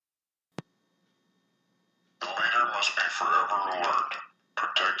must be forever alert,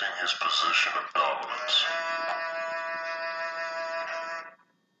 protecting his position of dominance.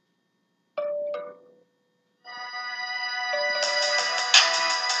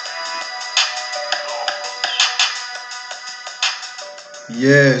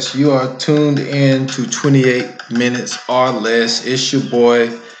 Yes, you are tuned in to 28 minutes or less. It's your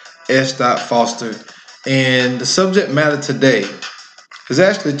boy S. Foster, and the subject matter today is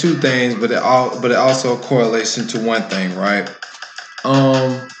actually two things, but it also correlates into one thing, right?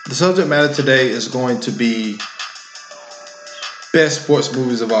 The subject matter today is going to be best sports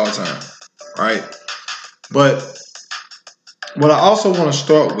movies of all time, right? But what I also want to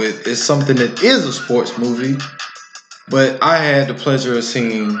start with is something that is a sports movie, but I had the pleasure of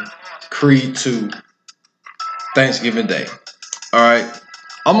seeing Creed 2 Thanksgiving Day. All right.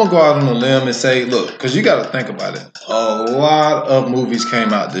 I'm going to go out on a limb and say, look, because you got to think about it. A lot of movies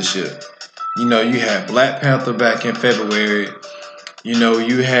came out this year. You know, you had Black Panther back in February. You know,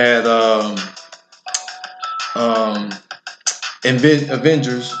 you had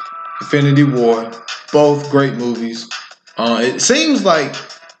Avengers, Infinity War, both great movies. It seems like,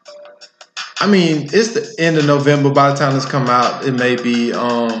 I mean, it's the end of November. By the time this come out, it may be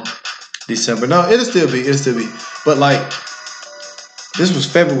December. No, it'll still be. But like, this was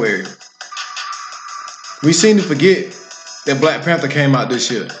February. We seem to forget that Black Panther came out this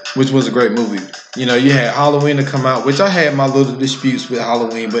year, which was a great movie. You know, you had Halloween to come out, which I had my little disputes with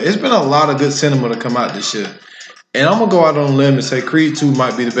Halloween, but it's been a lot of good cinema to come out this year. And I'm gonna go out on a limb and say Creed 2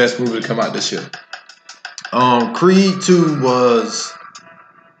 might be the best movie to come out this year. Creed 2 was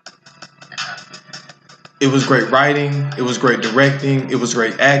great writing, it was great directing, it was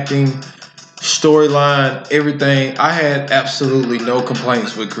great acting, storyline, everything. I had absolutely no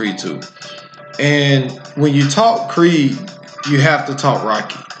complaints with Creed 2. And when you talk Creed, you have to talk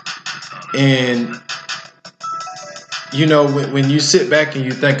Rocky. And you know, when you sit back and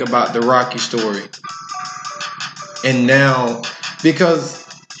you think about the Rocky story, and now, because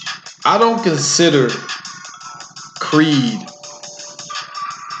I don't consider Creed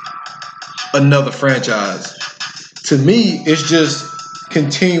another franchise. To me, it's just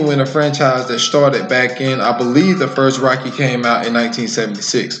continuing a franchise that started back in, I believe the first Rocky came out in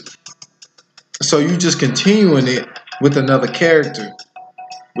 1976. So you just continuing it with another character,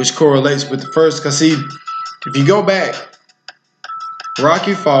 which correlates with the first. Because see, if you go back,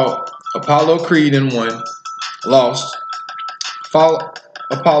 Rocky fought Apollo Creed in 1, lost. Fought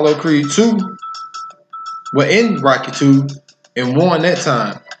Apollo Creed 2, well, in Rocky 2, and won that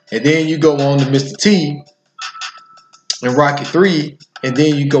time. And then you go on to Mr. T in Rocky 3, and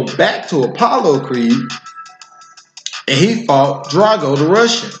then you go back to Apollo Creed, and he fought Drago the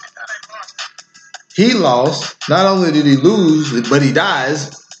Russian. He lost. Not only did he lose, but he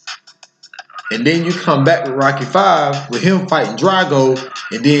dies. And then you come back with Rocky 5 with him fighting Drago,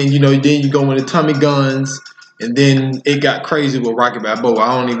 and then you go into Tommy Guns, and then it got crazy with Rocky Balboa.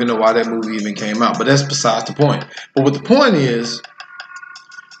 I don't even know why that movie even came out, but that's besides the point. But what the point is,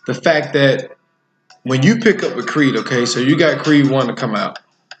 the fact that when you pick up with Creed, okay, so you got Creed 1 to come out,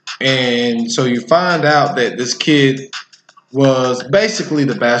 and so you find out that this kid was basically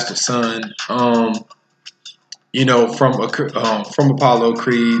the bastard son, from Apollo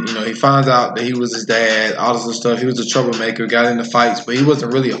Creed. You know, he finds out that he was his dad, all this other stuff. He was a troublemaker, got into fights, but he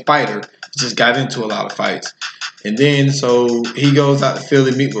wasn't really a fighter. He just got into a lot of fights. And then, so he goes out to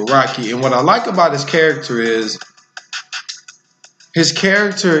Philly, meet with Rocky. And what I like about his character is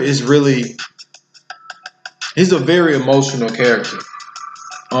really, he's a very emotional character.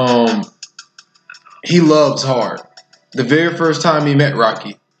 He loves hard. The very first time he met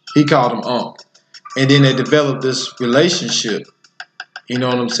Rocky, he called him Unc. And then they developed this relationship, you know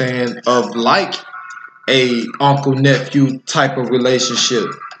what I'm saying, of like a uncle-nephew type of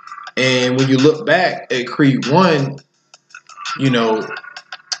relationship. And when you look back at Creed 1, you know,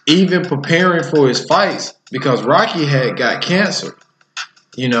 even preparing for his fights, because Rocky had got cancer,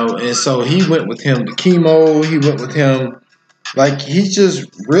 you know, and so he went with him to chemo, he went with him, like, he just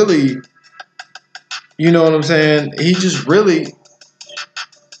really, you know what I'm saying, he just really,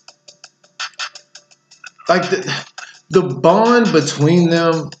 like, the bond between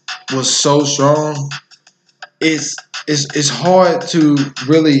them was so strong. It's hard to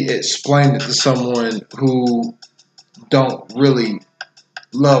really explain it to someone who don't really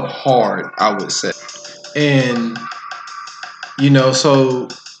love hard, I would say. And, you know, so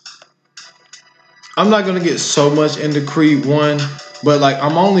I'm not going to get so much into Creed 1, but like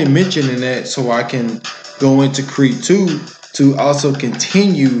I'm only mentioning that so I can go into Creed 2 to also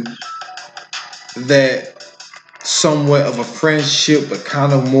continue that somewhat of a friendship, but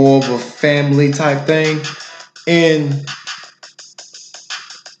kind of more of a family type thing. And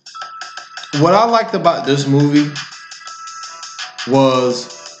what I liked about this movie was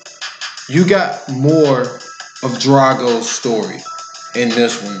you got more of Drago's story in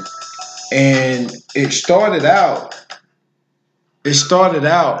this one. And it started out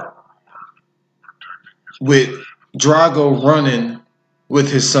with Drago running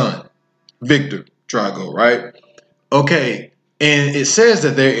with his son, Victor Drago, right? Okay, and it says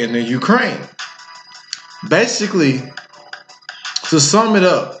that they're in the Ukraine. Basically, to sum it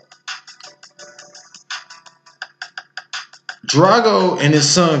up, Drago and his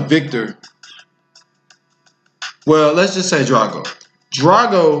son Victor, well, let's just say Drago.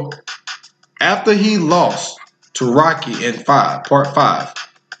 Drago, after he lost to Rocky in part 5,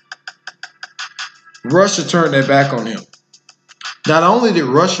 Russia turned their back on him. Not only did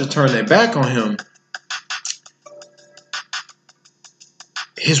Russia turn their back on him,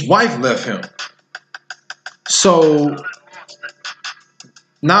 his wife left him. So,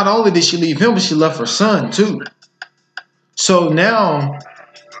 not only did she leave him, but she left her son too. So now,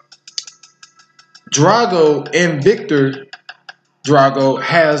 Drago and Victor Drago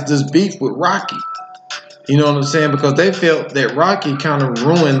has this beef with Rocky. You know what I'm saying? Because they felt that Rocky kind of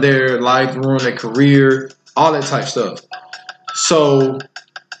ruined their life, ruined their career, all that type stuff. So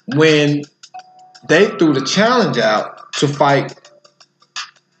when they threw the challenge out to fight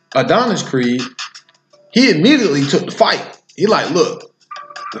Adonis Creed, he immediately took the fight. He like, look,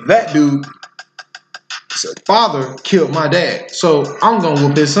 that dude's father killed my dad, so I'm gonna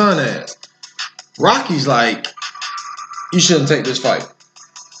whoop his son ass. Rocky's like, you shouldn't take this fight.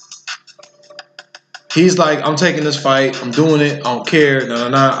 He's like, I'm taking this fight, I'm doing it, I don't care,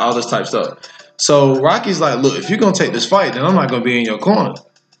 all this type stuff. So Rocky's like, look, if you're gonna take this fight, then I'm not gonna be in your corner.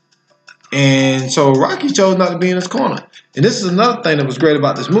 And so Rocky chose not to be in his corner. And this is another thing that was great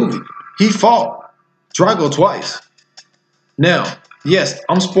about this movie. He fought Drago twice. Now, yes,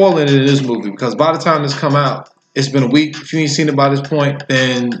 I'm spoiling it in this movie because by the time this come out, it's been a week. If you ain't seen it by this point,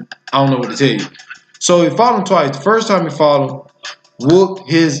 then I don't know what to tell you. So he fought him twice. The first time he fought him, whooped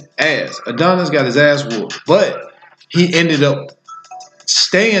his ass. Adonis got his ass whooped. But he ended up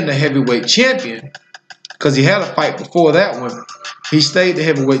staying the heavyweight champion because he had a fight before that one. He stayed the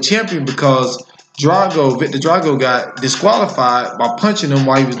heavyweight champion because Victor Drago got disqualified by punching him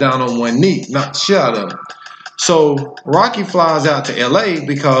while he was down on one knee. Knocked the shit out of him. So Rocky flies out to LA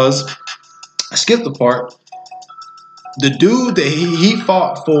because, I skipped the part, the dude that he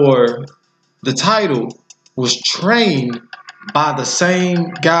fought for the title was trained by the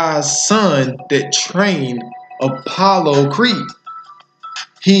same guy's son that trained Apollo Creed.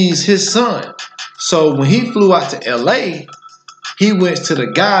 He's his son. So when he flew out to LA, he went to the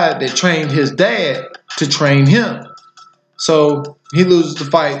guy that trained his dad to train him. So he loses the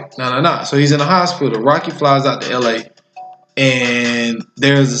fight. So he's in the hospital. Rocky flies out to LA. And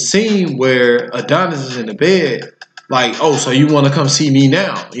there's a scene where Adonis is in the bed. Like, oh, so you want to come see me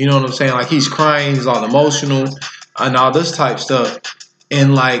now? You know what I'm saying? Like, he's crying. He's all emotional and all this type stuff.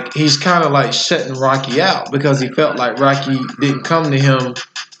 And, like, he's kind of, like, shutting Rocky out because he felt like Rocky didn't come to him.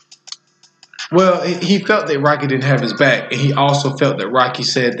 Well, he felt that Rocky didn't have his back, and he also felt that Rocky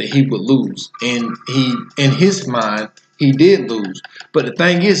said that he would lose, and in his mind, he did lose. But the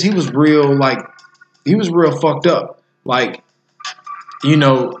thing is, he was real fucked up. Like, you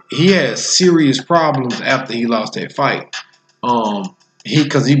know, he had serious problems after he lost that fight. He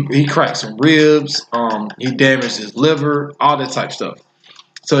cracked some ribs, he damaged his liver, all that type stuff.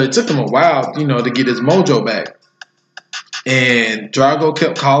 So it took him a while, you know, to get his mojo back. And Drago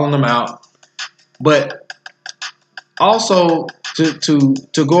kept calling him out. But also to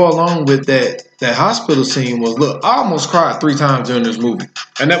go along with that hospital scene was, look, I almost cried 3 times during this movie.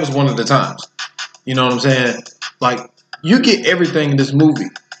 And that was one of the times. You know what I'm saying? Like, you get everything in this movie.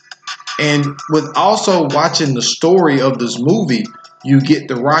 And with also watching the story of this movie, you get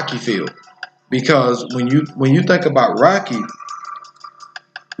the Rocky feel. Because when you think about Rocky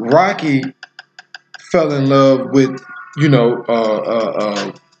fell in love with, you know,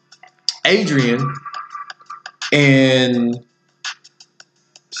 Adrian, and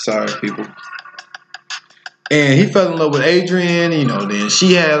sorry people, and he fell in love with Adrian, you know, then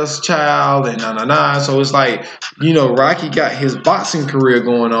she had a child, and so it's like, you know, Rocky got his boxing career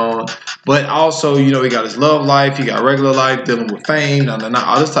going on, but also, you know, he got his love life, he got regular life, dealing with fame,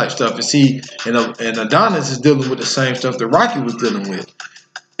 all this type of stuff, and Adonis is dealing with the same stuff that Rocky was dealing with.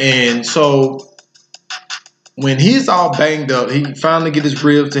 And so when he's all banged up, he finally get his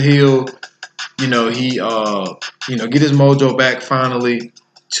ribs to heal. You know, he get his mojo back finally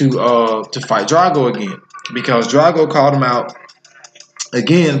to fight Drago again, because Drago called him out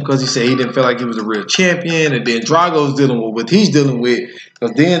again, because he said he didn't feel like he was a real champion, and then Drago's dealing with what he's dealing with.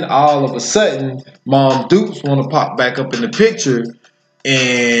 Because then all of a sudden, Mom Dukes want to pop back up in the picture,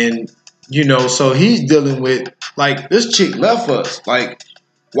 and so he's dealing with like this chick left us. Like,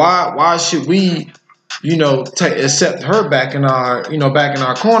 why should we, accept her back in our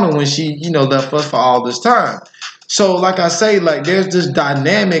corner when she left us for all this time? So, like I say, like there's this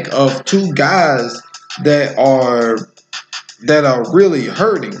dynamic of two guys that are really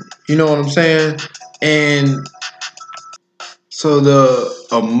hurting. You know what I'm saying? And so the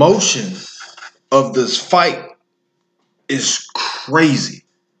emotion of this fight is crazy.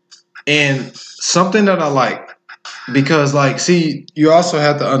 And something that I like, because like, see, you also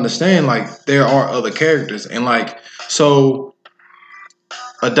have to understand like there are other characters. And like, so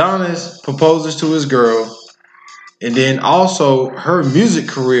Adonis proposes to his girl, and then also her music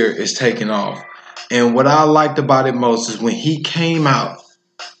career is taking off. And what I liked about it most is when he came out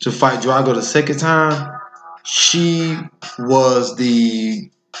to fight Drago the second time, she was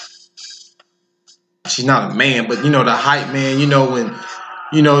she's not a man, but the hype man, when,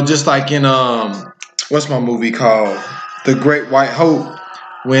 just like in, what's my movie called? The Great White Hope.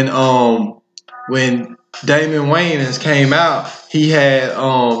 When Damon Wayans came out, he had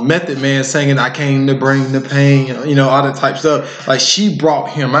Method Man singing "I Came to Bring the Pain," all that type stuff. Like, she brought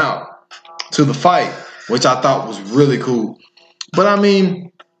him out to the fight, which I thought was really cool. But I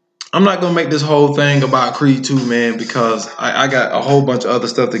mean, I'm not gonna make this whole thing about Creed 2, man, because I got a whole bunch of other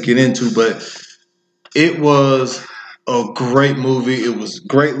stuff to get into. But it was a great movie. It was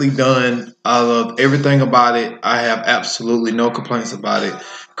greatly done. I love everything about it. I have absolutely no complaints about it.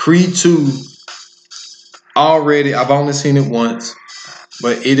 Creed 2, already, I've only seen it once,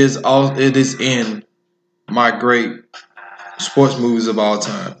 but it is in my great sports movies of all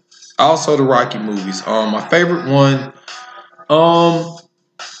time. Also the Rocky movies. My favorite one,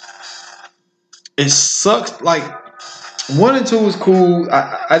 it sucks. Like, 1 and 2 was cool.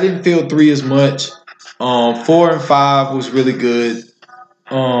 I didn't feel 3 as much. 4 and 5 was really good.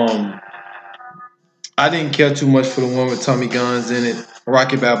 I didn't care too much for the one with Tommy Guns in it.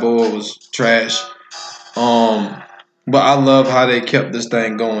 Rocky Balboa was trash. But I love how they kept this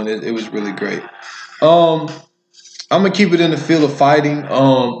thing going. It was really great. I'm gonna keep it in the field of fighting.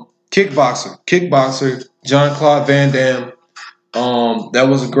 Kickboxer, Jean-Claude Van Damme. That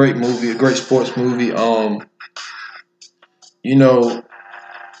was a great movie, a great sports movie.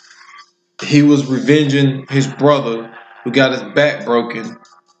 He was revenging his brother who got his back broken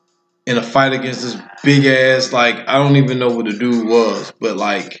in a fight against this big ass, like, I don't even know what the dude was, but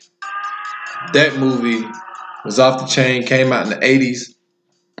like, that movie was off the chain, came out in the 80s,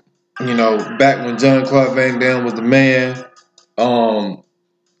 back when Jean-Claude Van Damme was the man,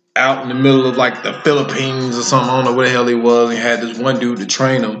 out in the middle of like the Philippines or something, I don't know where the hell he was, and had this one dude to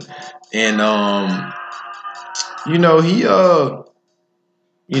train him, and he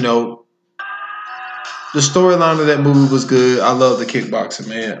the storyline of that movie was good. I love the kickboxing,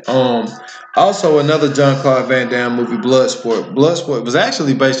 man. Also another Jean-Claude Van Damme movie, Bloodsport. Bloodsport was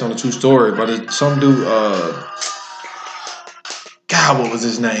actually based on a true story, but some dude, God, what was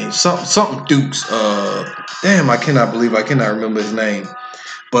his name? Something Dukes. Damn, I cannot remember his name.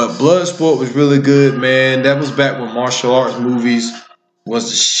 But Bloodsport was really good, man. That was back when martial arts movies was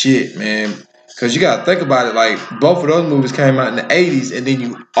the shit, man. Because you got to think about it, like, both of those movies came out in the 80s, and then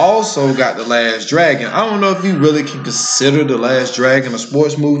you also got The Last Dragon. I don't know if you really can consider The Last Dragon a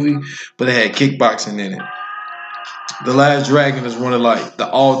sports movie, but it had kickboxing in it. The Last Dragon is one of, like, the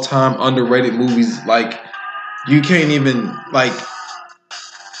all-time underrated movies. Like, you can't even, like,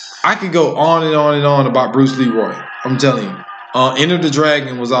 I could go on and on and on about Bruce Leroy. I'm telling you. Enter the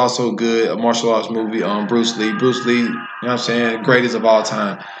Dragon was also good, a martial arts movie. Bruce Lee, you know what I'm saying? Greatest of all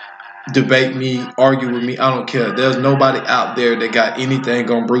time. Debate me, argue with me, I don't care. There's nobody out there that got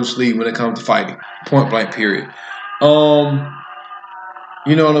anything on Bruce Lee when it comes to fighting. Point blank, period. You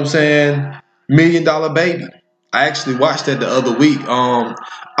know what I'm saying? $1 Million Baby. I actually watched that the other week.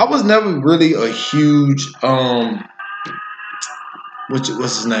 I was never really a huge what's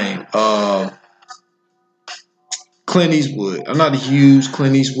his name? Clint Eastwood. I'm not a huge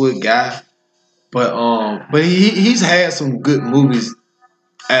Clint Eastwood guy, but he's had some good movies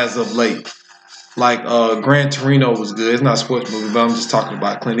as of late. Like Gran Torino was good. It's not a sports movie, but I'm just talking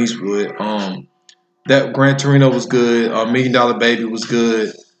about Clint Eastwood. That Gran Torino was good. $1 Million Baby was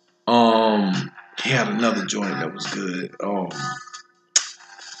good. He had another joint that was good.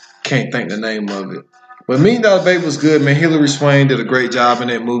 Can't think the name of it. But $1 Million Baby was good, man. Hilary Swank did a great job in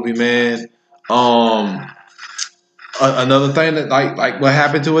that movie, man. Another thing that like what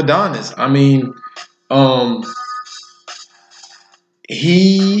happened to Adonis. I mean,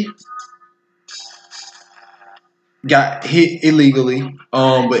 he got hit illegally.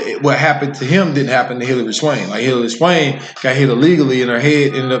 What happened to him didn't happen to Hillary Swank. Like Hillary Swank got hit illegally, and her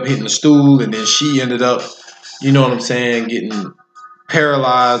head ended up hitting the stool, and then she ended up, you know what I'm saying, getting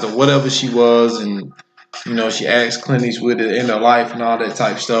paralyzed or whatever she was, and you know she asked Clint Eastwood to end her life and all that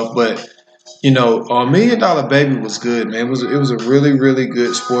type stuff. But you know, Million Dollar Baby was good, man. It was a really really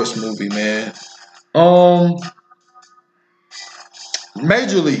good sports movie, man.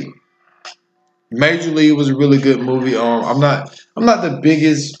 Major League. Major League was a really good movie. I'm not the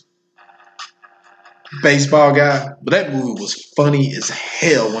biggest baseball guy, but that movie was funny as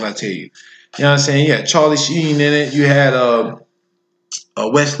hell when I tell you. You know what I'm saying? You had Charlie Sheen in it. You had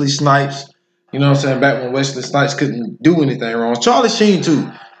Wesley Snipes. You know what I'm saying? Back when Wesley Snipes couldn't do anything wrong. Charlie Sheen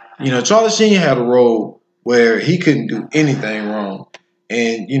too. You know, Charlie Sheen had a role where he couldn't do anything wrong.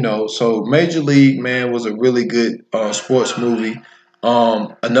 And, you know, so Major League, man, was a really good sports movie.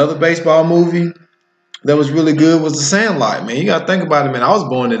 Another baseball movie that was really good was The Sandlot, man. You got to think about it, man. I was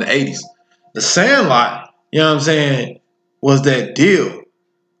born in the 80s. The Sandlot, you know what I'm saying, was that deal.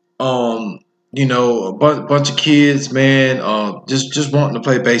 You know, a bunch of kids, man, just wanting to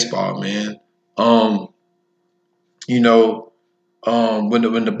play baseball, man. You know,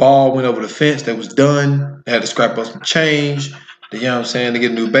 when the ball went over the fence, that was done. They had to scrap up some change. You know what I'm saying, to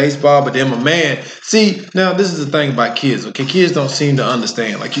get a new baseball. But then my man, see, now this is the thing about kids. Okay, kids don't seem to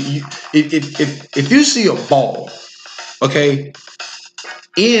understand. Like if you see a ball, okay,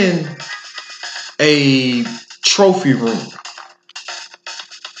 in a trophy room,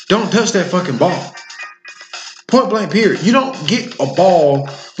 don't touch that fucking ball. Point blank, period. You don't get a ball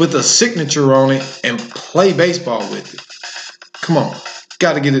with a signature on it and play baseball with it. Come on,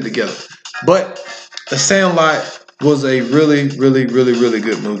 got to get it together. But The Sandlot was a really, really, really, really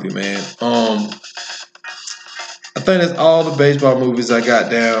good movie, man. I think that's all the baseball movies I got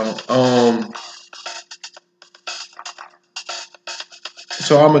down.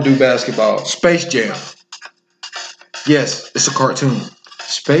 So I'm gonna do basketball. Space Jam. Yes, it's a cartoon.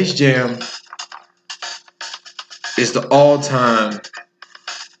 Space Jam is the all-time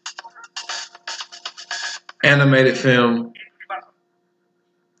animated film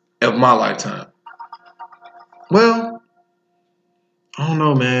of my lifetime. Well, I don't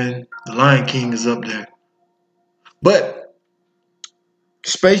know, man. The Lion King is up there. But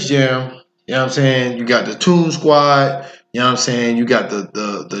Space Jam, you know what I'm saying? You got the Toon Squad, you know what I'm saying? You got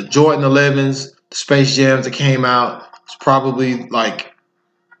the Jordan 11s, the Space Jams that came out. It's probably like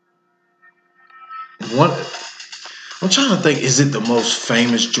one. I'm trying to think, is it the most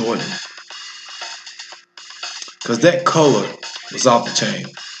famous Jordan? Because that color was off the chain.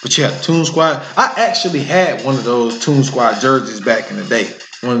 But you had Toon Squad. I actually had one of those Toon Squad jerseys back in the day.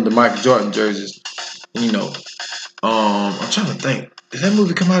 One of the Michael Jordan jerseys. You know, I'm trying to think. Did that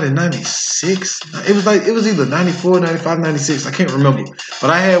movie come out in 96? It was either 94, 95, 96. I can't remember.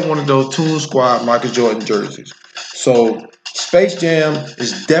 But I had one of those Toon Squad Michael Jordan jerseys. So Space Jam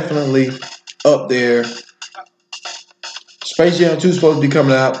is definitely up there. Space Jam 2 is supposed to be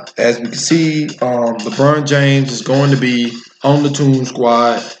coming out. As we can see, LeBron James is going to be on the Toon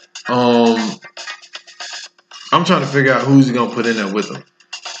Squad. I'm trying to figure out who's he going to put in there with him.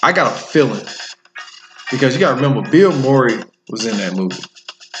 I got a feeling. Because you got to remember, Bill Murray was in that movie.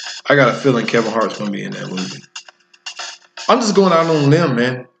 I got a feeling Kevin Hart's going to be in that movie. I'm just going out on a limb,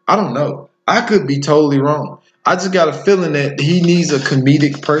 man. I don't know. I could be totally wrong. I just got a feeling that he needs a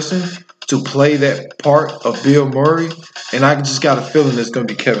comedic person to play that part of Bill Murray. And I just got a feeling it's going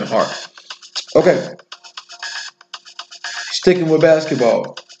to be Kevin Hart. Okay. Sticking with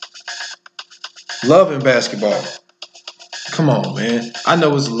basketball. Love and basketball. Come on, man. I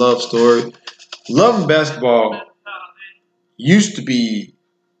know it's a love story. Love and basketball used to be,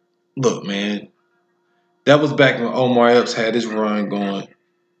 look, man, that was back when Omar Epps had his run going.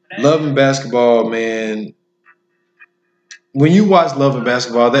 Love and basketball, man, when you watch Love and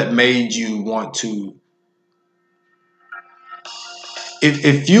Basketball, that made you want to,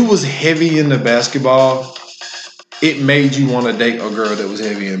 if you was heavy into basketball, it made you want to date a girl that was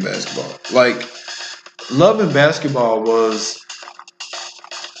heavy in basketball. Like, Love and Basketball was,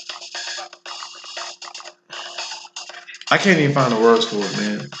 I can't even find the words for it,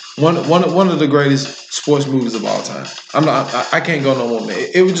 man. One of the greatest sports movies of all time. I can't go no more, man.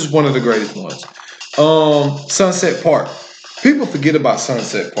 It was just one of the greatest ones. Sunset Park. People forget about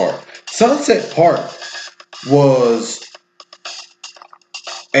Sunset Park. Sunset Park was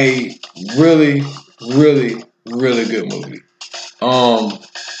a really, really, really good movie.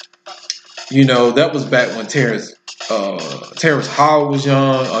 You know, that was back when Terrence Howard was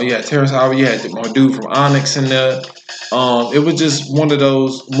young. Oh yeah, Terrence Howard. You had my dude from Onyx in there. It was just one of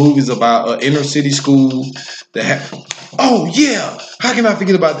those movies about an inner city school that had. Oh yeah, how can I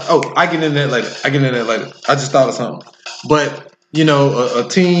forget about that? Oh, I get into that later. I just thought of something. But you know, a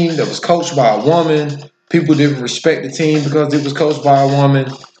team that was coached by a woman. People didn't respect the team because it was coached by a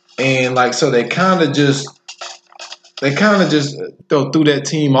woman, and like so they kind of just threw that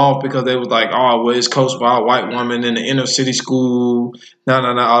team off because they was like, oh, well, it's coached by a white woman in the inner city school. No,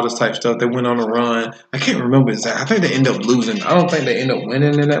 all this type of stuff. They went on a run. I can't remember exactly. I think they ended up losing. I don't think they ended up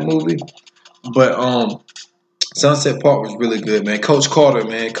winning in that movie. But Sunset Park was really good, man. Coach Carter,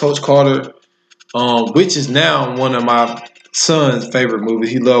 which is now one of my son's favorite movies.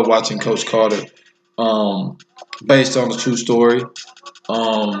 He loved watching Coach Carter, based on a true story.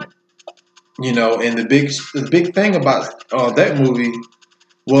 Um, you know, and the big thing about that movie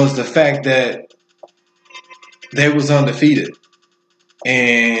was the fact that they was undefeated,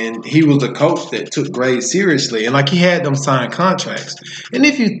 and he was a coach that took grades seriously, and like he had them sign contracts. And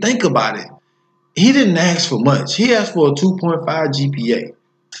if you think about it, he didn't ask for much. He asked for a 2.5 GPA,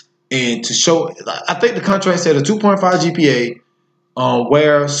 and to show, I think the contract said a 2.5 GPA,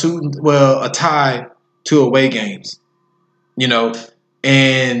 wear a tie to away games, you know,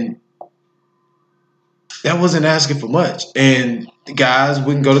 and that wasn't asking for much. And the guys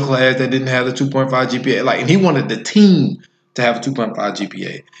wouldn't go to class that didn't have a 2.5 GPA. And he wanted the team to have a 2.5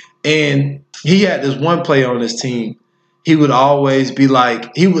 GPA. And he had this one player on his team. He would always be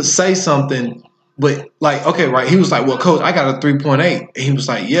like, he would say something, but like, okay, right. He was like, well, coach, I got a 3.8. And he was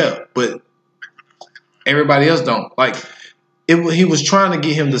like, yeah, but everybody else don't. Like, he was trying to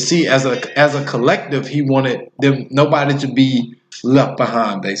get him to see as a collective, he wanted nobody to be left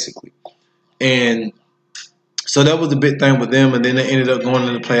behind, basically. And so that was the big thing with them, and then they ended up going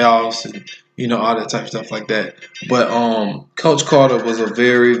in the playoffs and, you know, all that type of stuff like that. But Coach Carter was a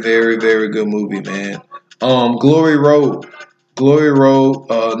very, very, very good movie, man. Glory Road,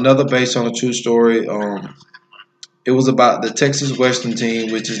 another based on a true story. It was about the Texas Western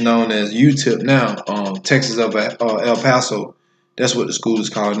team, which is known as UTEP now, Texas of El Paso. That's what the school is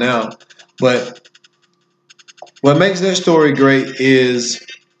called now. But what makes that story great is,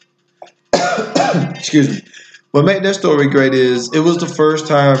 excuse me. What made that story great is it was the first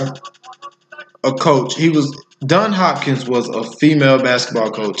time a coach, Don Hopkins was a female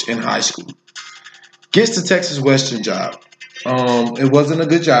basketball coach in high school. Gets the Texas Western job. It wasn't a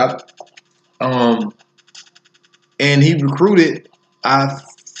good job. And he recruited, I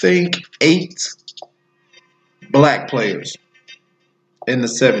think, 8 black players in the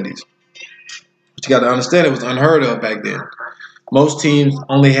 70s. But you got to understand, it was unheard of back then. Most teams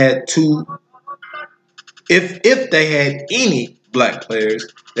only had 2. If they had any black players,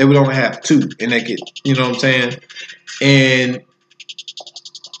 they would only have 2, and they could, you know what I'm saying? And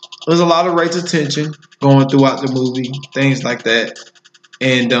there's a lot of racial tension going throughout the movie, things like that.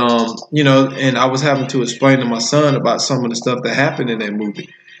 And you know, and I was having to explain to my son about some of the stuff that happened in that movie.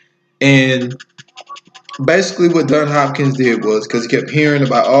 And basically what Don Hopkins did was, because he kept hearing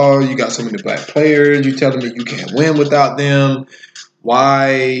about, oh, you got so many black players, you telling me you can't win without them.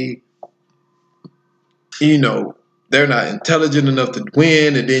 Why? You know, they're not intelligent enough to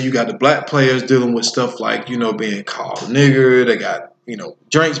win. And then you got the black players dealing with stuff like, you know, being called nigger. They got, you know,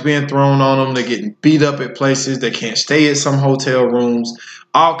 drinks being thrown on them. They're getting beat up at places. They can't stay at some hotel rooms.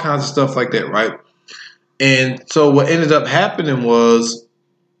 All kinds of stuff like that, right? And so what ended up happening was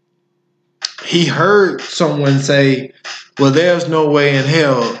he heard someone say, well, there's no way in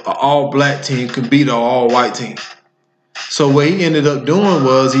hell an all-black team can beat an all-white team. So what he ended up doing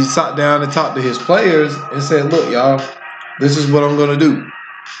was he sat down and talked to his players and said, look, y'all, this is what I'm going to do.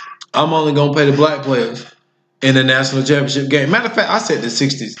 I'm only going to play the black players in the national championship game. Matter of fact, I said the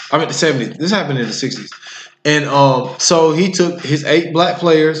 70s. This happened in the 60s. And so he took his 8 black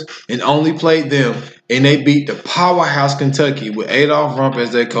players and only played them, and they beat the powerhouse Kentucky with Adolph Rump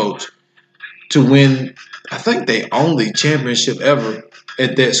as their coach to win, I think, their only championship ever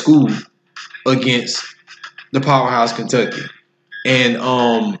at that school against the powerhouse Kentucky.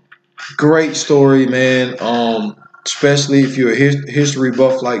 And great story, man. Especially if you're a history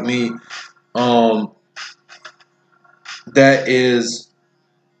buff like me. That is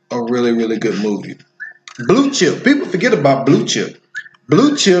a really, really good movie. Blue Chip. People forget about Blue Chip.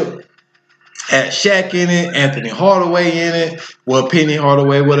 Blue Chip had Shaq in it, Anthony Hardaway in it, well, Penny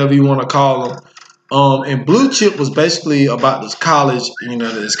Hardaway, whatever you want to call him. And Blue Chip was basically about this college, you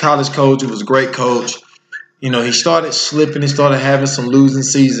know, this college coach. It was a great coach. You know, he started slipping. He started having some losing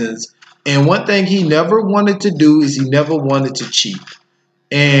seasons. And one thing he never wanted to do is he never wanted to cheat.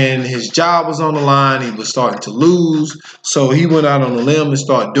 And his job was on the line. He was starting to lose. So he went out on a limb and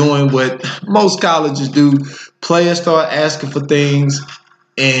started doing what most colleges do, Players started asking for things,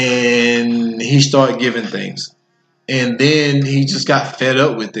 and he started giving things. And then he just got fed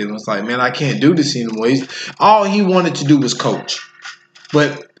up with it. It was like, man, I can't do this anymore. All he wanted to do was coach.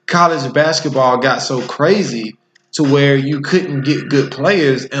 But college basketball got so crazy to where you couldn't get good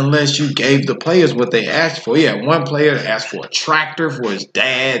players unless you gave the players what they asked for. Yeah, one player asked for a tractor for his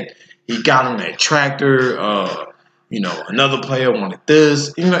dad. He got him that tractor. Another player wanted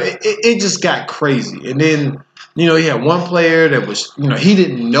this. It just got crazy. And then, he had one player that was, he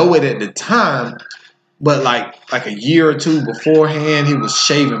didn't know it at the time, but like a year or two beforehand, he was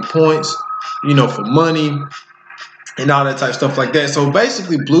shaving points, for money and all that type of stuff like that. So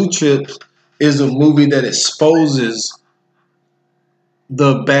basically, Blue Chips is a movie that exposes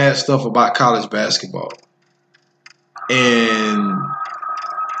the bad stuff about college basketball. And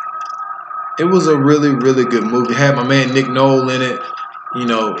it was a really, really good movie. It had my man Nick Noll in it,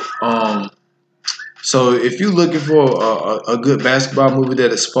 So if you're looking for a good basketball movie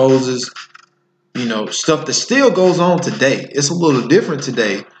that exposes, stuff that still goes on today, it's a little different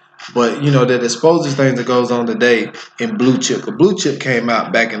today, but that exposes things that goes on today in Blue Chip. The Blue Chip came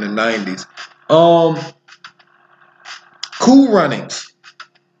out back in the 90s. Cool Runnings,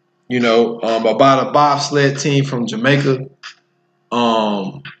 about a bobsled team from Jamaica.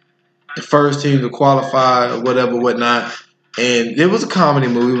 The first team to qualify or whatever, whatnot. And it was a comedy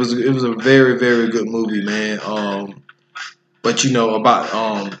movie. It was a very, very good movie, man. But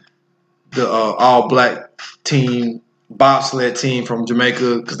about the all black team, bobsled team from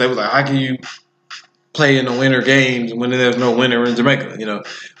Jamaica, because they was like, how can you play in the winter games when there's no winter in Jamaica,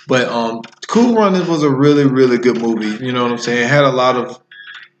 But Cool Runnings was a really, really good movie. You know what I'm saying? It had a lot of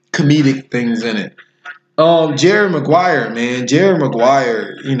comedic things in it. Jerry Maguire, man. Jerry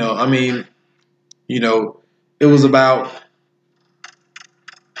Maguire, it was about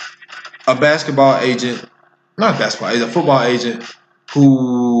a basketball agent, not basketball agent, a football agent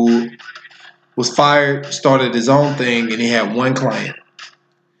who was fired, started his own thing, and he had one client.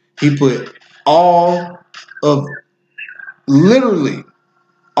 He put literally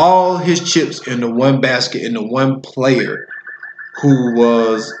all his chips into one basket, into one player who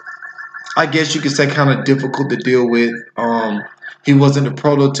was, I guess you could say, kind of difficult to deal with. He wasn't a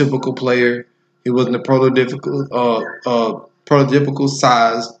prototypical player. He wasn't a prototypical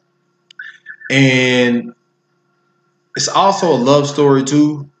size. And it's also a love story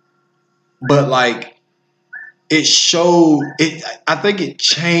too. But like, it showed it. I think it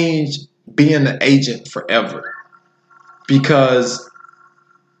changed being an agent forever, because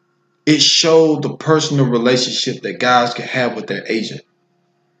it showed the personal relationship that guys can have with their agent.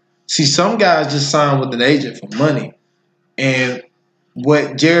 See, some guys just sign with an agent for money. And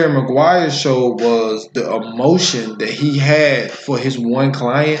what Jerry Maguire showed was the emotion that he had for his one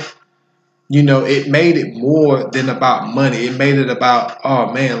client. It made it more than about money. It made it about,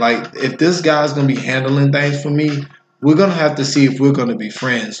 oh man, like if this guy's going to be handling things for me, we're going to have to see if we're going to be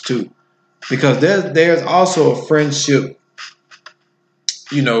friends too. Because there's also a friendship,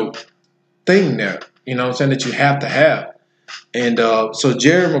 thing there, I'm saying, that you have to have. And so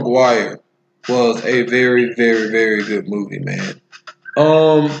Jerry Maguire was a very, very, very good movie, man.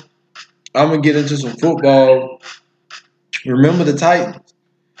 I'm going to get into some football. Remember the Titans.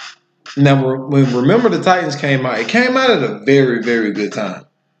 Now, when Remember the Titans came out, it came out at a very, very good time.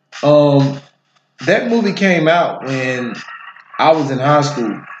 That movie came out when I was in high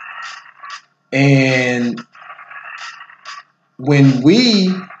school. And when we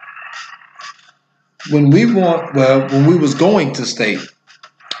was going to state,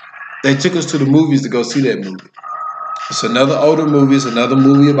 they took us to the movies to go see that movie. It's another older movie. It's another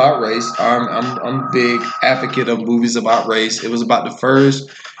movie about race. I'm a big advocate of movies about race. It was about the first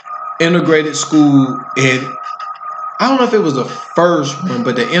integrated school, and I don't know if it was the first one,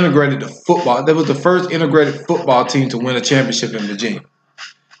 but they integrated the football. That was the first integrated football team to win a championship in Virginia.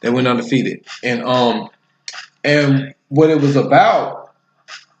 They went undefeated, and what it was about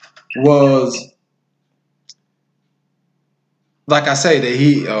was, like I say, that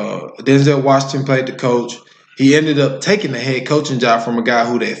Denzel Washington played the coach. He ended up taking the head coaching job from a guy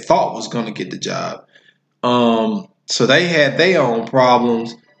who they thought was going to get the job. So they had their own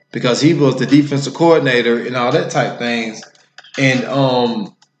problems because he was the defensive coordinator and all that type things. And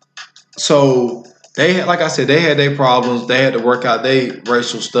so they had, like I said, they had their problems. They had to work out their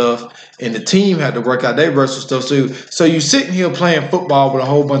racial stuff, and the team had to work out their racial stuff too. So you sitting here playing football with a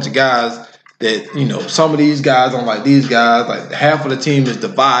whole bunch of guys that, some of these guys don't like these guys. Like half of the team is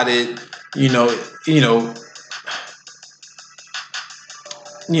divided.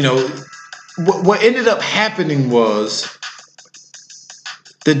 What ended up happening was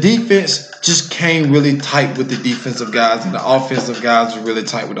the defense just came really tight with the defensive guys, and the offensive guys were really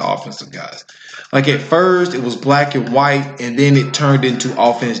tight with the offensive guys. Like at first, it was black and white, and then it turned into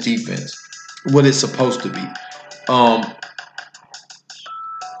offense defense, what it's supposed to be. Um,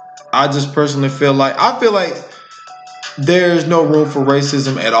 I just personally feel like there's no room for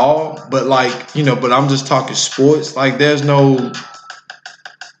racism at all. But but I'm just talking sports. Like there's no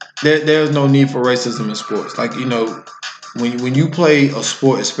need for racism in sports. When you play a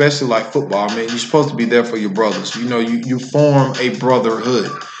sport, especially like football, man, you're supposed to be there for your brothers. You form a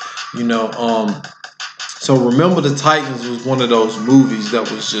brotherhood. You know, so Remember the Titans was one of those movies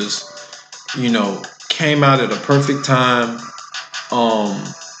that was just, came out at a perfect time. Um,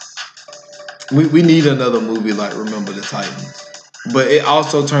 we need another movie like Remember the Titans. But it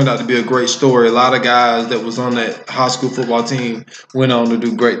also turned out to be a great story. A lot of guys that was on that high school football team went on to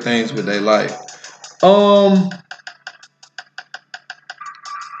do great things with their life.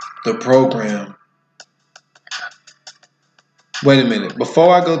 The program. Wait a minute.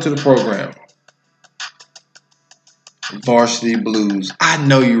 Before I go to the program, Varsity Blues. I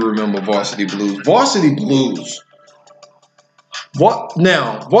know you remember Varsity Blues. Varsity Blues. What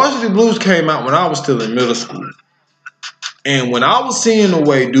now? Varsity Blues came out when I was still in middle school. And when I was seeing the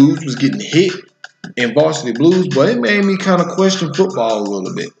way dudes was getting hit in Varsity Blues, but it made me kind of question football a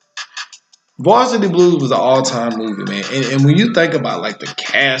little bit. Varsity Blues was an all-time movie, man. And when you think about like the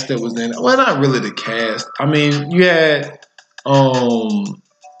cast that was in it, well, not really the cast. I mean, you had what's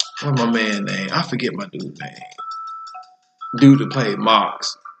my man name? I forget my dude's name. Dude that played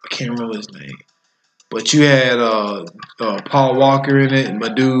Mox. I can't remember his name. But you had Paul Walker in it, and my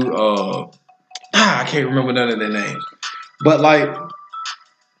dude, I can't remember none of their names. But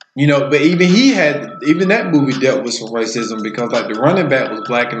but even that movie dealt with some racism because like the running back was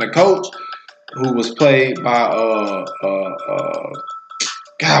black and the coach, who was played by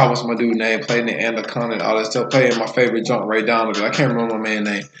God, what's my dude name? Played in the Anaconda and all that stuff. Playing my favorite junk, Ray Donovan. I can't remember my man's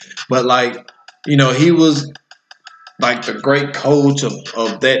name, but he was like the great coach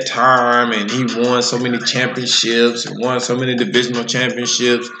of that time, and he won so many championships and won so many divisional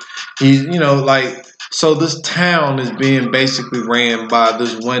championships. So this town is being basically ran by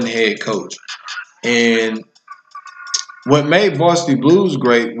this one head coach. And what made Varsity Blues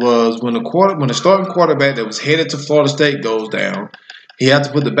great was when the starting quarterback that was headed to Florida State goes down, he had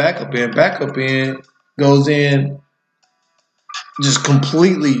to put the backup in. Backup in goes in, just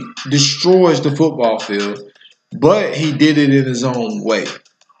completely destroys the football field. But he did it in his own way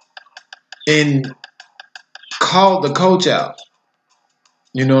and called the coach out.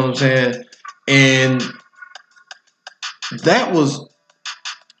 You know what I'm saying? And that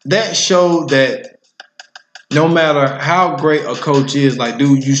showed that no matter how great a coach is, like,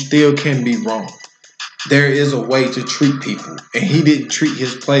 dude, you still can be wrong. There is a way to treat people. And he didn't treat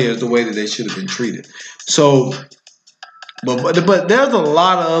his players the way that they should have been treated. So, but there's a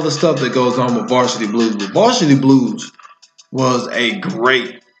lot of other stuff that goes on with Varsity Blues. But Varsity Blues was a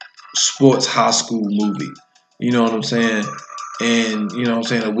great sports high school movie. You know what I'm saying? And,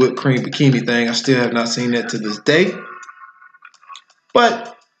 the whipped cream bikini thing, I still have not seen that to this day.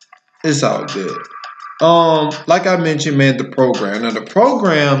 But it's all good. Like I mentioned, man, the program. Now, the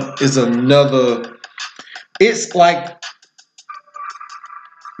program is it's like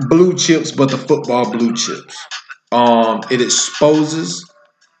Blue Chips, but the football Blue Chips. It exposes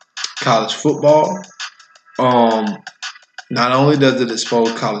college football. Not only does it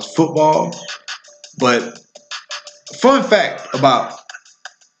expose college football, but fun fact about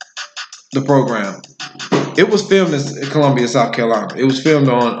the program, it was filmed in Columbia, South Carolina. It was filmed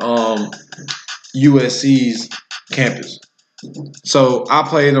on USC's campus. So I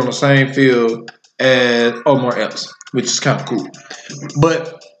played on the same field as Omar Epps, which is kind of cool.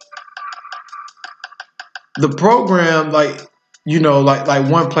 But the program, like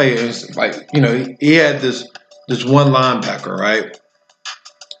one player is he had this one linebacker, right?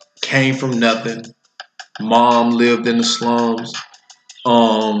 Came from nothing. Mom lived in the slums.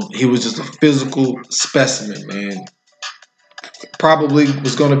 He was just a physical specimen, man. Probably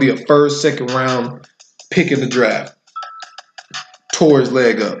was going to be a first, second round pick in the draft. Tore his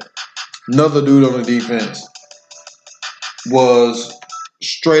leg up. Another dude on the defense was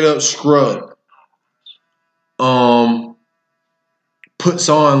straight up scrub. Puts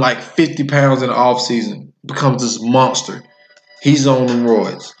on like 50 pounds in the off season. Becomes this monster. He's on the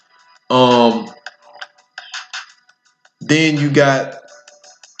roids. Then you got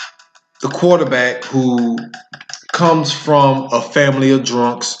the quarterback who comes from a family of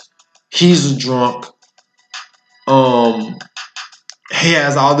drunks. He's a drunk. He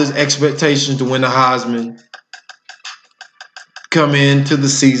has all these expectations to win the Heisman. come into the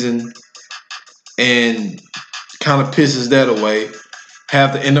season and kind of pisses that away.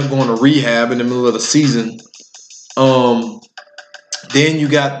 Have to end up going to rehab in the middle of the season. Then you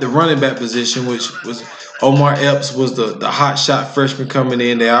got the running back position, which was Omar Epps was the hot shot freshman coming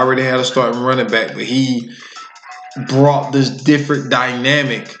in. They already had a starting running back, but he brought this different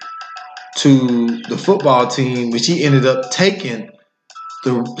dynamic to the football team, which he ended up taking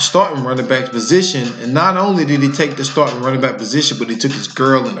the starting running back position. And not only did he take the starting running back position, but he took his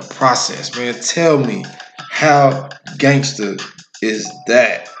girl in the process. Man, tell me, how gangster is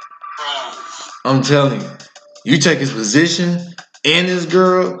that? I'm telling you, you take his position and his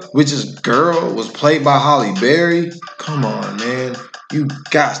girl, which his girl was played by Holly Berry. Come on, man, you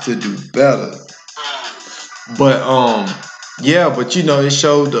got to do better. But yeah, but you know, it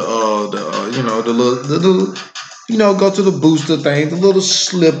showed the little go to the booster thing, the little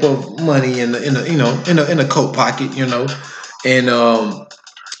slip of money in the coat pocket,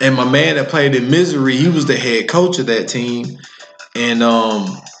 and my man that played in Misery, he was the head coach of that team, and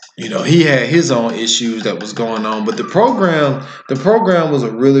he had his own issues that was going on. But the program was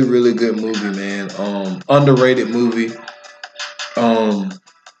a really, really good movie, man. Underrated movie.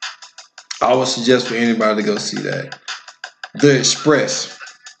 I would suggest for anybody to go see that. The Express.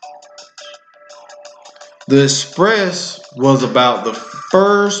 The Express was about the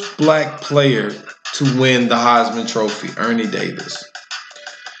first black player to win the Heisman Trophy, Ernie Davis.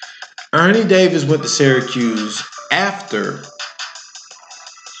 Ernie Davis went to Syracuse after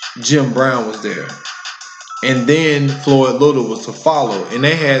Jim Brown was there. And then Floyd Little was to follow. And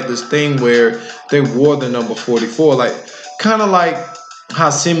they had this thing where they wore the number 44, kind of like how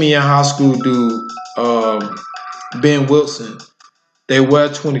Simeon High School do Ben Wilson. They wear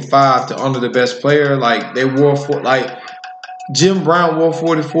 25 to honor the best player. They wore Jim Brown wore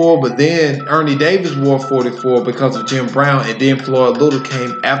 44, but then Ernie Davis wore 44 because of Jim Brown, and then Floyd Little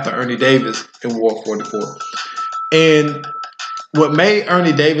came after Ernie Davis and wore 44. And what made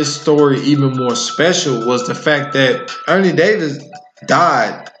Ernie Davis' story even more special was the fact that Ernie Davis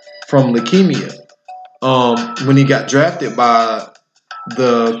died from leukemia when he got drafted by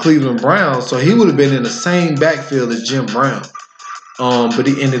the Cleveland Browns. So he would have been in the same backfield as Jim Brown. But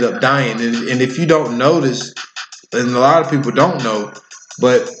he ended up dying. And if you don't notice, and a lot of people don't know,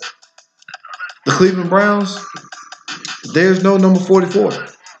 but the Cleveland Browns, there's no number 44.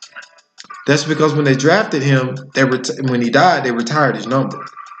 That's because when they drafted him, when he died, they retired his number.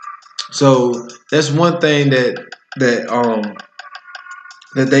 So that's one thing that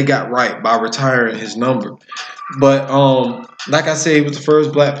they got right by retiring his number. But like I said, he was the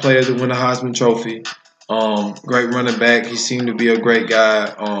first black player to win the Heisman Trophy. Great running back. He seemed to be a great guy.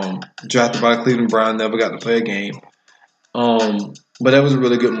 Drafted by the Cleveland Browns, never got to play a game. But that was a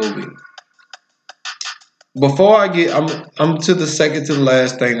really good movie. Before I get, I'm to the second to the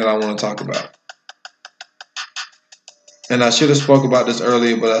last thing that I want to talk about. And I should have spoke about this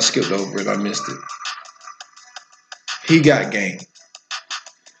earlier, but I skipped over it. I missed it. He Got Game.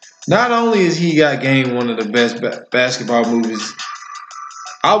 Not only is He Got Game one of the best basketball movies,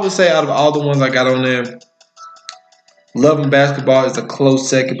 I would say out of all the ones I got on there, Love and Basketball is a close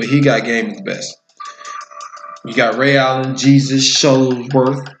second, but He Got Game is the best. You got Ray Allen, Jesus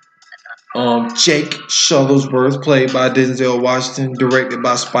Shuttlesworth, Jake Shuttlesworth, played by Denzel Washington, directed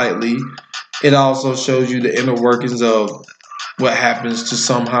by Spike Lee. It also shows you the inner workings of what happens to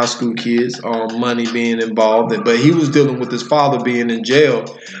some high school kids, money being involved. But he was dealing with his father being in jail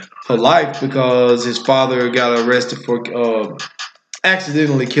for life because his father got arrested for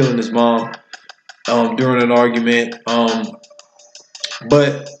accidentally killing his mom during an argument.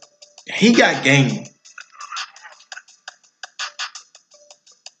 But He Got Game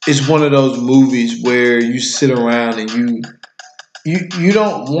is one of those movies where you sit around and you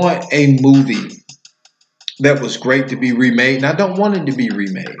don't want a movie that was great to be remade. And I don't want it to be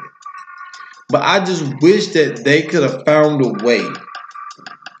remade. But I just wish that they could have found a way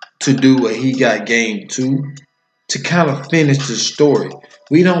to do a He Got Game 2 to kind of finish the story.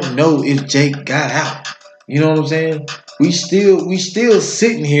 We don't know if Jake got out. You know what I'm saying? We still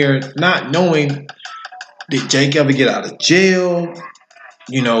sitting here not knowing, did Jake ever get out of jail?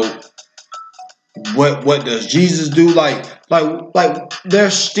 What does Jesus do? Like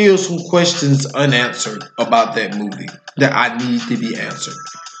there's still some questions unanswered about that movie that I need to be answered.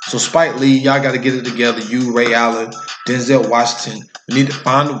 So Spike Lee, y'all got to get it together. You, Ray Allen, Denzel Washington, we need to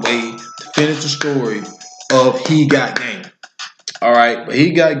find a way to finish the story of He Got Game. All right, but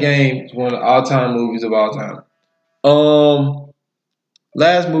He Got Game is one of the all-time movies of all time.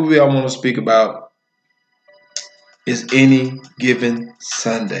 Last movie I want to speak about is Any Given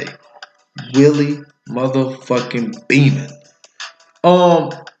Sunday. Willie motherfucking Beeman. Um,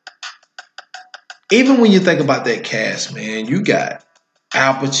 Even when you think about that cast, man, you got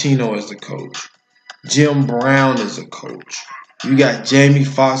Al Pacino as the coach, Jim Brown as a coach. You got Jamie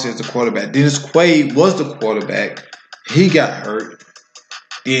Foxx as the quarterback. Dennis Quaid was the quarterback. He got hurt.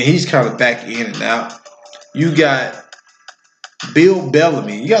 Then he's kind of back in and out. You got Bill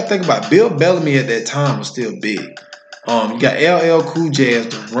Bellamy. You got to think about Bill Bellamy at that time was still big. You got LL Cool J as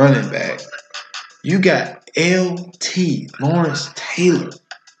the running back. You got LT Lawrence Taylor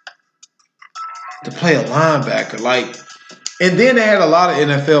to play a linebacker. And then they had a lot of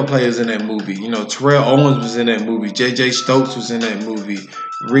NFL players in that movie. You know, Terrell Owens was in that movie. J.J. Stokes was in that movie.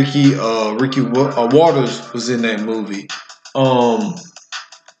 Ricky Waters was in that movie.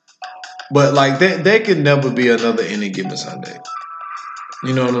 But like they could never be another Any Given Sunday.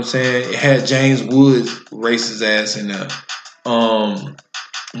 You know what I'm saying? It had James Woods race his ass in there.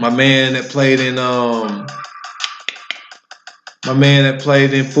 My man that played in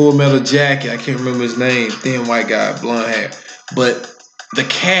Full Metal Jacket, I can't remember his name, thin white guy, blonde hair. But the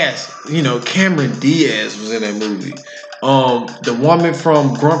cast, you know, Cameron Diaz was in that movie. The woman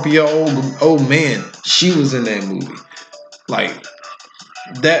from Grumpy Old Man, she was in that movie. Like,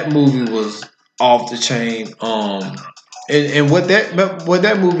 that movie was off the chain. And what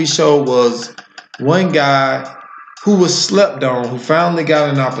that movie showed was one guy who was slept on, who finally got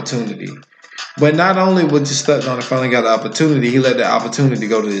an opportunity. But not only was he slept on and finally got an opportunity, he let the opportunity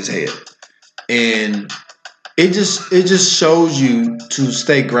go to his head. And it just shows you to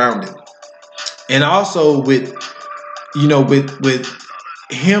stay grounded. And also with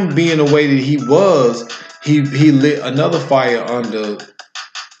him being the way that he was, he lit another fire under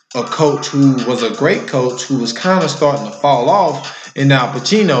a coach who was a great coach who was kind of starting to fall off. And now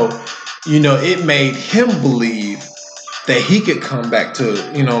Pacino, you know, it made him believe that he could come back to,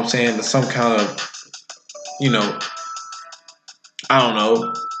 you know what I'm saying, to some kind of, you know, I don't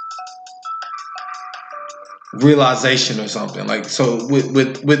know, realization or something. Like, so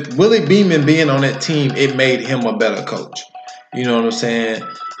with Willie Beeman being on that team, it made him a better coach. You know what I'm saying?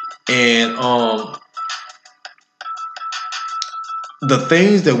 And the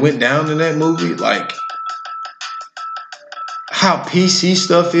things that went down in that movie, like how PC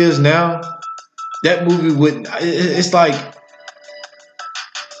stuff is now, that movie wouldn't. It's like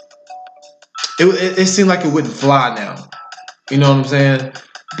it seemed like it wouldn't fly now. You know what I'm saying?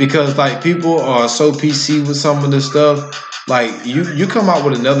 Because like people are so PC with some of this stuff. Like you come out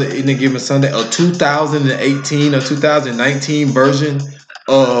with another Any Given Sunday, a 2018 or 2019 version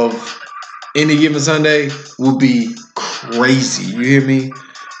of Any Given Sunday will be crazy. You hear me?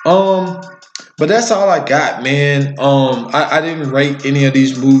 But that's all I got, man. I didn't rate any of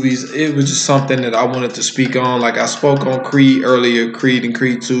these movies. It was just something that I wanted to speak on. Like I spoke on Creed earlier, Creed and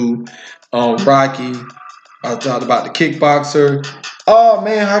Creed 2, Rocky. I talked about the Kickboxer. Oh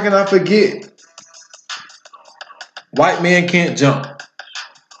man, how can I forget? White Man Can't Jump.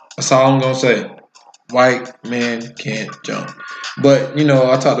 That's all I'm gonna say. White Man Can't Jump. But you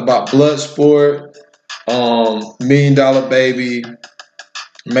know, I talked about Bloodsport, $1 Million Baby,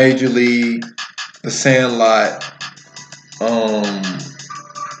 Major League, The Sandlot,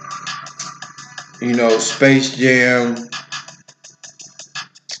 you know, Space Jam,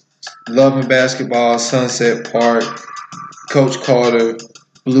 Love and Basketball, Sunset Park, Coach Carter,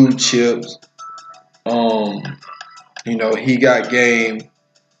 Blue Chips, you know, He Got Game,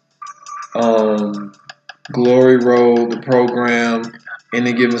 Glory Road, The Program,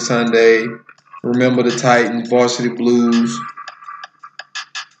 Any Given Sunday, Remember the Titans, Varsity Blues,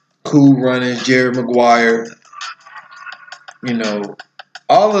 Cool Runnings, Jerry Maguire. You know,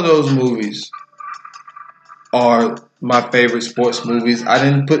 all of those movies are my favorite sports movies. I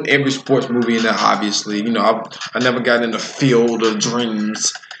didn't put every sports movie in there, obviously. You know, I never got in the Field of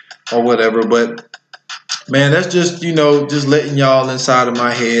Dreams or whatever, but man, that's just, you know, just letting y'all inside of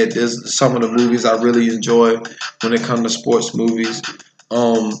my head. There's some of the movies I really enjoy when it comes to sports movies.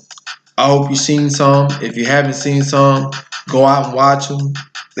 I hope you've seen some. If you haven't seen some, go out and watch them.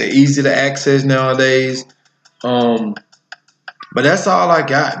 They're easy to access nowadays. But that's all I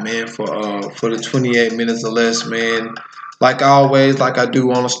got, man, for the 28 minutes or less, man. Like always, like I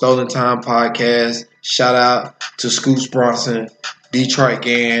do on the Stolen Time podcast, shout out to Scoots Bronson, Detroit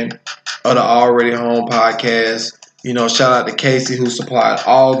Gang, of the Already Home podcast. You know, shout out to Casey who supplied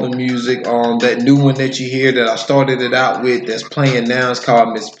all the music on that new one that you hear that I started it out with that's playing now. It's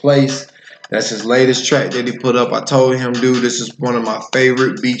called Misplaced. That's his latest track that he put up. I told him, dude, this is one of my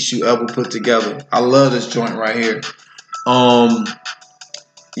favorite beats you ever put together. I love this joint right here.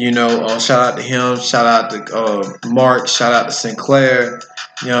 You know, shout out to him. Shout out to Mark. Shout out to Sinclair.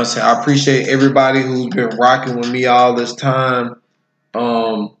 You know what I'm saying? I appreciate everybody who's been rocking with me all this time.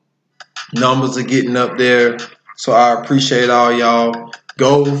 Numbers are getting up there. So I appreciate all y'all.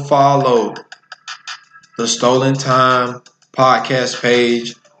 Go follow the Stolen Time podcast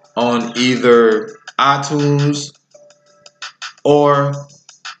page on either iTunes or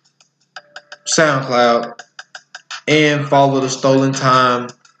SoundCloud, and follow the Stolen Time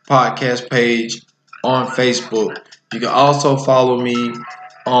podcast page on Facebook. You can also follow me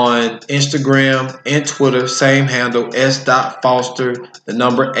on Instagram and Twitter, same handle, s.foster, the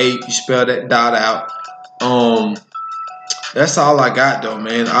number 8, you spell that dot out. That's all I got though,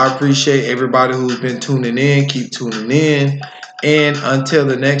 man. I appreciate everybody who's been tuning in. Keep tuning in. And until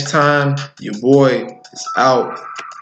the next time, your boy is out.